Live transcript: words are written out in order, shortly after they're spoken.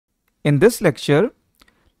In this lecture,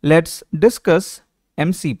 let's discuss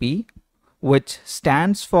MCP, which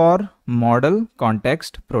stands for Model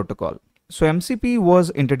Context Protocol. So MCP was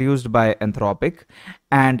introduced by Anthropic,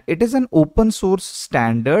 and it is an open source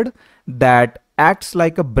standard that acts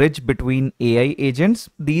like a bridge between AI agents.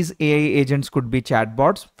 These AI agents could be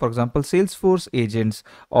chatbots, for example, Salesforce agents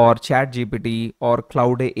or ChatGPT or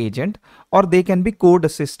Cloud Agent, or they can be code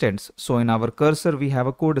assistants. So in our cursor, we have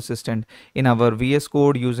a code assistant. In our VS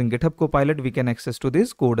Code using GitHub Copilot, we can access to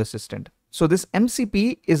this code assistant. So this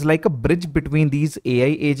MCP is like a bridge between these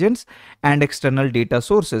AI agents and external data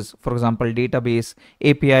sources, for example, database,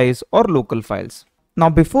 APIs, or local files. Now,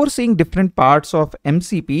 before seeing different parts of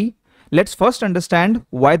MCP, let's first understand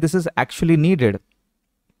why this is actually needed.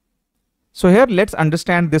 So here, let's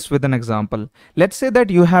understand this with an example. Let's say that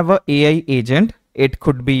you have an AI agent. It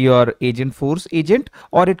could be your Agentforce agent,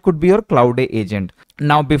 or it could be your Cloud agent.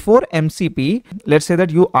 Now, before MCP, let's say that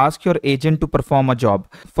you ask your agent to perform a job.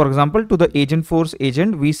 For example, to the Agentforce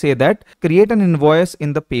agent, we say that create an invoice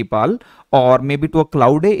in the PayPal, or maybe to a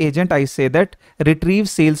Cloud agent, I say that retrieve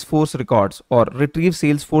Salesforce records or retrieve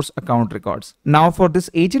Salesforce account records. Now, for this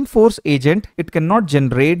Agentforce agent, it cannot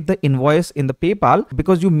generate the invoice in the PayPal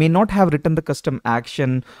because you may not have written the custom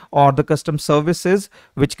action or the custom services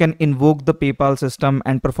which can invoke the PayPal system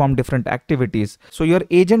and perform different activities. So your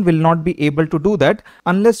agent will not be able to do that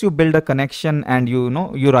unless you build a connection and you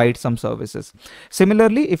write some services.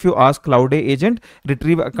 Similarly, if you ask Cloud agent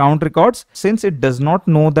retrieve account records, since it does not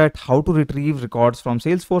know that how to retrieve records from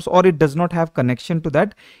Salesforce, or it does not have connection to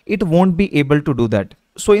that, it won't be able to do that.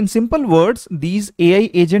 So in simple words, these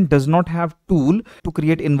AI agent does not have tool to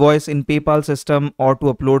create invoice in PayPal system, or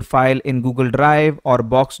to upload file in Google Drive or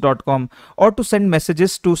box.com, or to send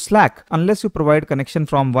messages to Slack unless you provide connection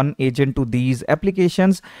from one agent to these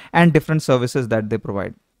applications and different services that they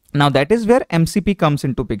provide. Now that is where MCP comes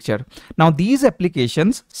into picture. Now these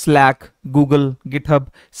applications, Slack, Google, GitHub,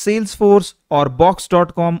 Salesforce, or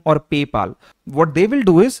box.com or PayPal, what they will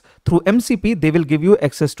do is through MCP, they will give you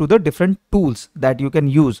access to the different tools that you can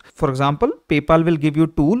use. For example, PayPal will give you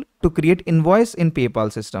tool to create invoice in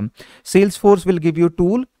PayPal system. Salesforce will give you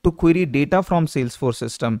tool to query data from Salesforce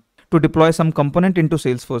system, to deploy some component into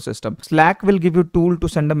Salesforce system. Slack will give you tool to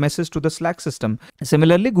send a message to the Slack system.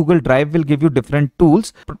 Similarly, Google Drive will give you different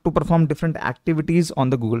tools to perform different activities on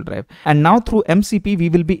the Google Drive. And now through MCP, we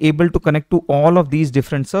will be able to connect to all of these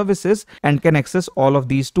different services and can access all of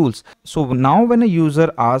these tools. So now when a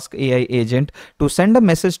user asks AI agent to send a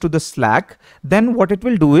message to the Slack, then what it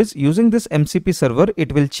will do is using this MCP server,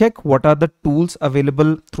 it will check what are the tools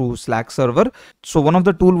available through Slack server. So one of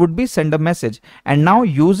the tool would be send a message. And now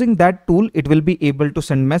using that tool, it will be able to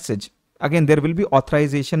send message. Again, there will be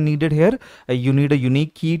authorization needed here. You need a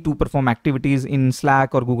unique key to perform activities in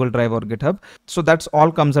Slack or Google Drive or GitHub. So that's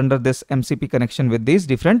all comes under this MCP connection with these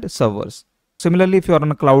different servers. Similarly, if you're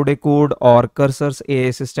on a Cloud Code or Cursor's AI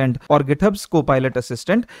Assistant or GitHub's Copilot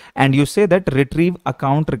Assistant, and you say that retrieve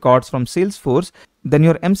account records from Salesforce, then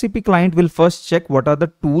your MCP client will first check what are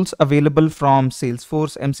the tools available from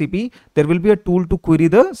Salesforce MCP. There will be a tool to query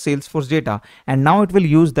the Salesforce data, and now it will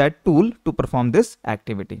use that tool to perform this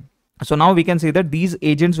activity. So now we can say that these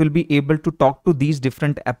agents will be able to talk to these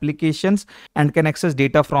different applications and can access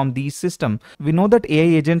data from these systems. We know that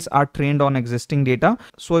AI agents are trained on existing data.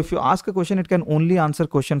 So if you ask a question, it can only answer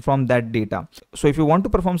question from that data. So if you want to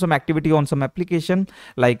perform some activity on some application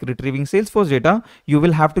like retrieving Salesforce data, you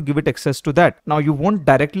will have to give it access to that. Now you won't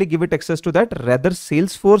directly give it access to that. Rather,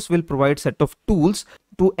 Salesforce will provide set of tools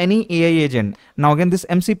to any AI agent. Now again, this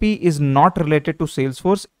MCP is not related to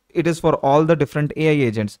Salesforce. It is for all the different AI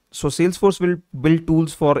agents. So Salesforce will build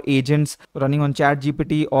tools for agents running on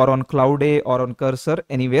ChatGPT or on Cloud or on Cursor,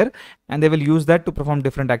 anywhere, and they will use that to perform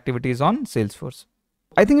different activities on Salesforce.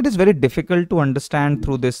 I think it is very difficult to understand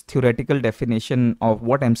through this theoretical definition of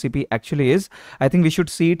what MCP actually is. I think we should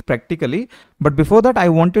see it practically. But before that, I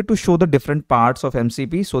wanted to show the different parts of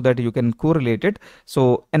MCP so that you can correlate it.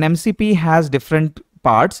 So an MCP has different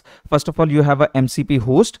parts. First of all, you have a MCP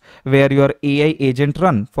host where your AI agent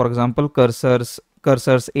run. For example, Cursor's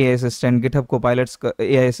AI Assistant, GitHub Copilot's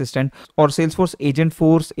AI Assistant, or Salesforce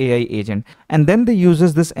Agentforce AI Agent. And then they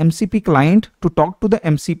uses this MCP client to talk to the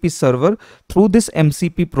MCP server through this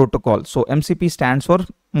MCP protocol. So MCP stands for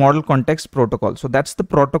Model Context Protocol. So that's the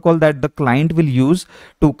protocol that the client will use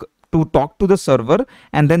to to talk to the server,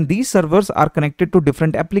 and then these servers are connected to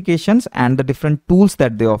different applications and the different tools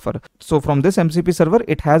that they offer. So from this MCP server,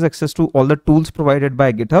 it has access to all the tools provided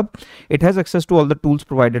by GitHub. It has access to all the tools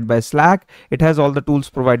provided by Slack. It has all the tools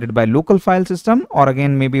provided by local file system, or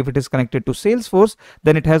again, maybe if it is connected to Salesforce,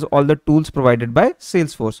 then it has all the tools provided by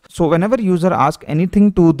Salesforce. So whenever user asks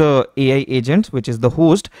anything to the AI agent, which is the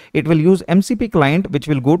host, it will use MCP client, which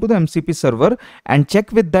will go to the MCP server and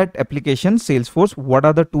check with that application Salesforce what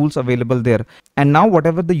are the tools available there. And now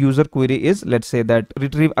whatever the user query is, let's say that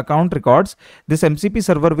retrieve account records, this MCP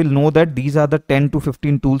server will know that these are the 10 to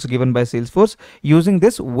 15 tools given by Salesforce. Using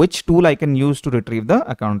this, which tool I can use to retrieve the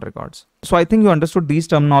account records. So I think you understood these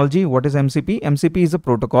terminology. What is MCP? MCP is a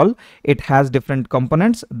protocol. It has different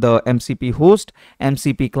components: the MCP host,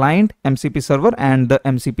 MCP client, MCP server, and the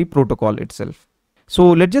MCP protocol itself.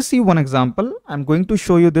 So let's just see one example. I'm going to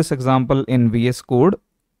show you this example in VS Code.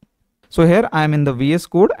 So here I am in the VS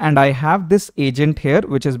Code and I have this agent here,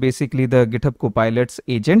 which is basically the GitHub Copilot's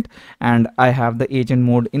agent, and I have the agent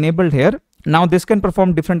mode enabled here. Now this can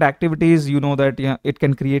perform different activities. You know that it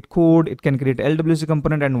can create code, it can create LWC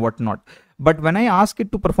component and whatnot. But when I ask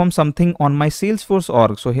it to perform something on my Salesforce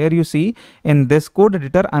org, so here you see in this code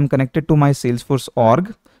editor, I'm connected to my Salesforce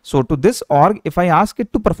org. So to this org, if I ask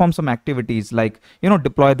it to perform some activities like,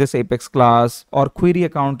 deploy this Apex class or query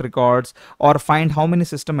account records or find how many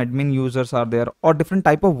system admin users are there or different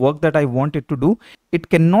type of work that I want it to do, it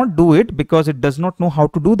cannot do it because it does not know how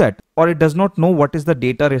to do that, or it does not know what is the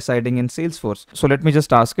data residing in Salesforce. So let me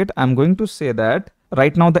just ask it. I'm going to say that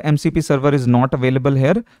right now the MCP server is not available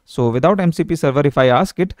here. So without MCP server, if I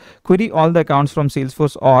ask it, query all the accounts from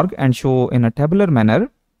Salesforce org and show in a tabular manner,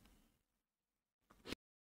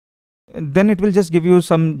 then it will just give you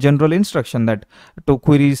some general instruction that to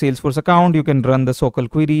query Salesforce account, you can run the SOQL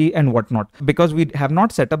query and whatnot. Because we have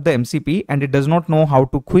not set up the MCP and it does not know how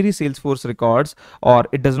to query Salesforce records, or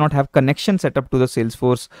it does not have connection set up to the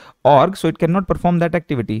Salesforce org, so it cannot perform that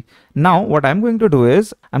activity. Now what I'm going to do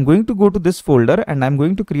is I'm going to go to this folder and I'm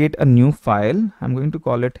going to create a new file. I'm going to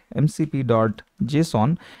call it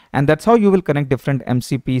mcp.json, and that's how you will connect different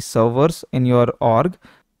MCP servers in your org.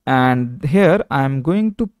 And here I'm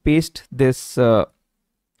going to paste this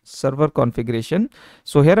server configuration.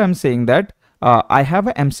 So here I'm saying that I have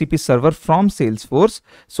a MCP server from Salesforce.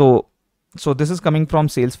 So this is coming from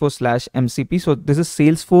Salesforce/MCP. So this is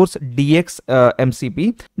Salesforce DX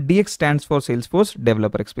MCP. DX stands for Salesforce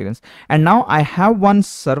Developer Experience. And now I have one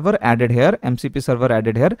server added here, MCP server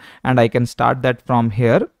added here, and I can start that from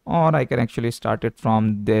here, or I can actually start it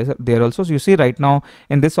from there also. So you see right now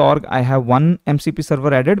in this org, I have one MCP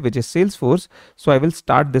server added, which is Salesforce. So I will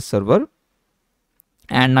start this server.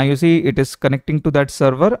 And now you see it is connecting to that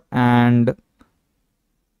server, and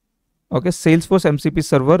okay, Salesforce MCP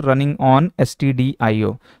server running on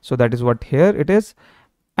stdio. So that is what here it is.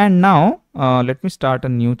 And now let me start a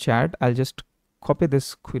new chat. I'll just copy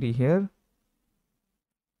this query here.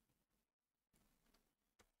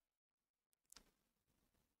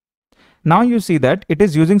 Now you see that it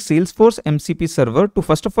is using Salesforce MCP server to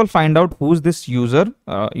first of all find out who's this user,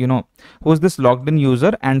 who's this logged in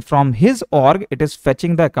user, and from his org, it is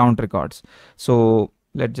fetching the account records. So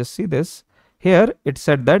let's just see this. Here it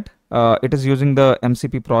said that it is using the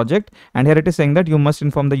MCP project, and here it is saying that you must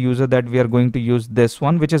inform the user that we are going to use this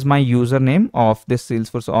one, which is my username of this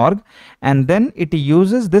Salesforce org. And then it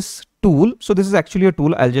uses this tool. So this is actually a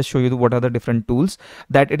tool. I'll just show you what are the different tools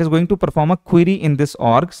that it is going to perform a query in this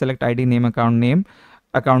org. Select ID, name, account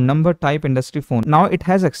number, type, industry, phone. Now it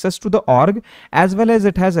has access to the org, as well as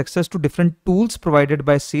it has access to different tools provided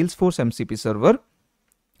by Salesforce MCP server.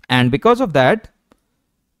 And because of that,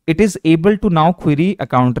 it is able to now query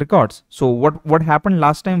account records. So what happened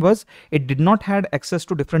last time was it did not had access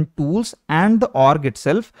to different tools and the org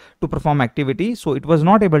itself to perform activity. So it was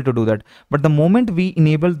not able to do that. But the moment we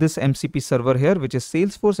enable this MCP server here, which is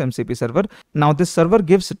Salesforce MCP server, now this server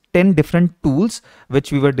gives 10 different tools,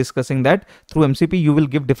 which we were discussing that through MCP, you will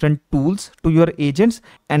give different tools to your agents,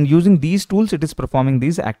 and using these tools, it is performing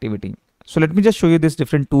these activity. So let me just show you these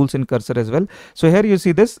different tools in cursor as well. So here you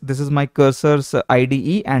see this is my cursor's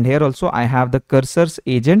IDE, and here also I have the cursor's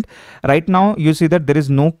agent. Right now you see that there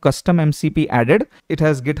is no custom MCP added. It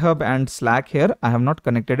has GitHub and Slack here. I have not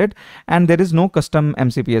connected it, and there is no custom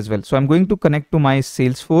MCP as well. So I'm going to connect to my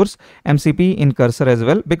Salesforce MCP in cursor as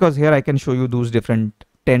well, because here I can show you those different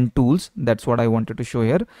 10 tools. That's what I wanted to show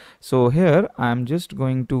here. So here I'm just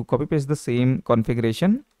going to copy paste the same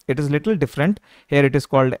configuration. It is little different. Here it is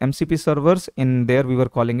called MCP servers. In there we were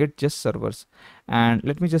calling it just servers. And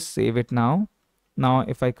let me just save it now. Now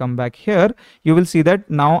if I come back here, you will see that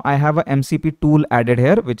now I have a MCP tool added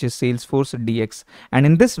here, which is Salesforce DX, and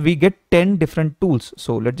in this we get 10 different tools.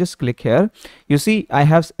 So let's just click here. You see I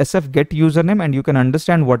have SF get username, and you can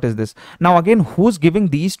understand what is this. Now again, who's giving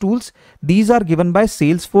these tools? These are given by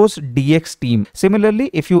Salesforce DX team. Similarly,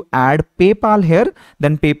 if you add PayPal here,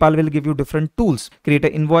 then PayPal will give you different tools. Create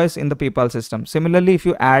an invoice in the PayPal system. Similarly, if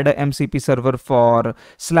you add a MCP server for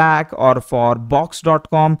Slack or for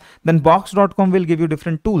box.com, then box.com will give you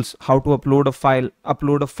different tools. How to upload a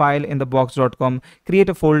file in the box.com, create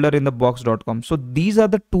a folder in the box.com. So these are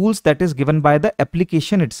the tools that is given by the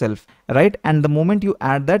application itself, right? And the moment you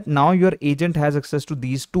add that, now your agent has access to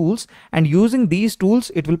these tools, and using these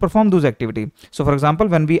tools it will perform those activity. So for example,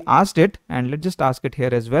 when we asked it, and let's just ask it here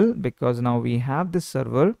as well, because now we have this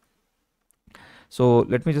server. So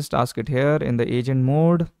let me just ask it here in the agent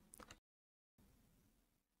mode.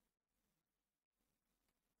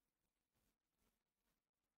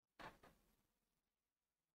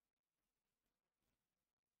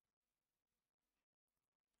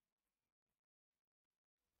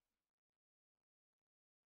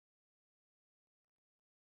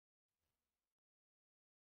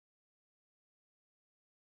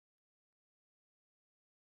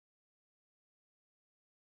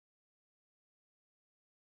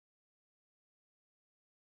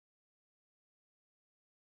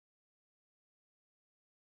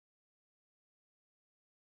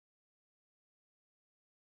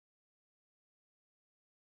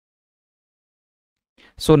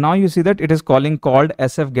 So now you see that it is called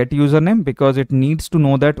SF get username, because it needs to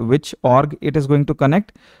know that which org it is going to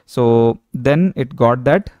connect. So then it got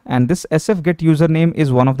that, and this SF get username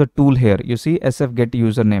is one of the tool here. You see SF get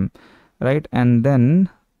username, right? And then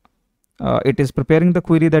it is preparing the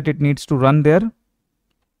query that it needs to run there.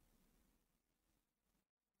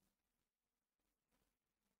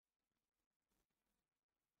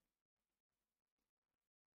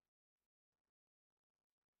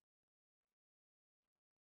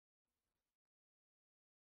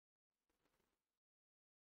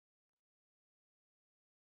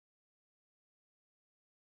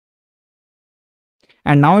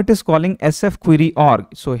 And now it is calling SF query org.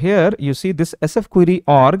 So here you see this SF query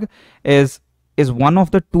org is one of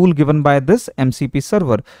the tool given by this MCP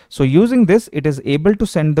server. So using this, it is able to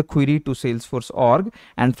send the query to Salesforce org,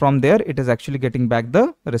 and from there it is actually getting back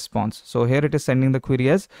the response. So here it is sending the query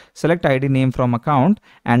as select ID name from account,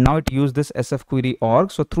 and now it used this SF query org.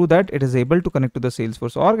 So through that it is able to connect to the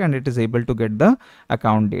Salesforce org, and it is able to get the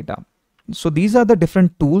account data. So these are the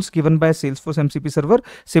different tools given by Salesforce MCP server.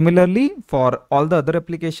 Similarly, for all the other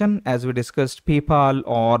application, as we discussed, PayPal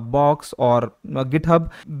or Box or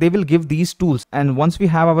GitHub, they will give these tools. And once we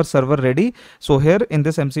have our server ready, so here in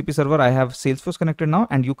this MCP server, I have Salesforce connected now,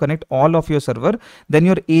 and you connect all of your server, then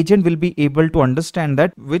your agent will be able to understand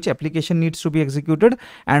that which application needs to be executed,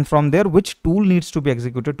 and from there, which tool needs to be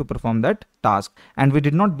executed to perform that task. And we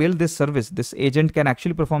did not build this service. This agent can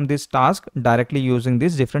actually perform this task directly using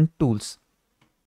these different tools.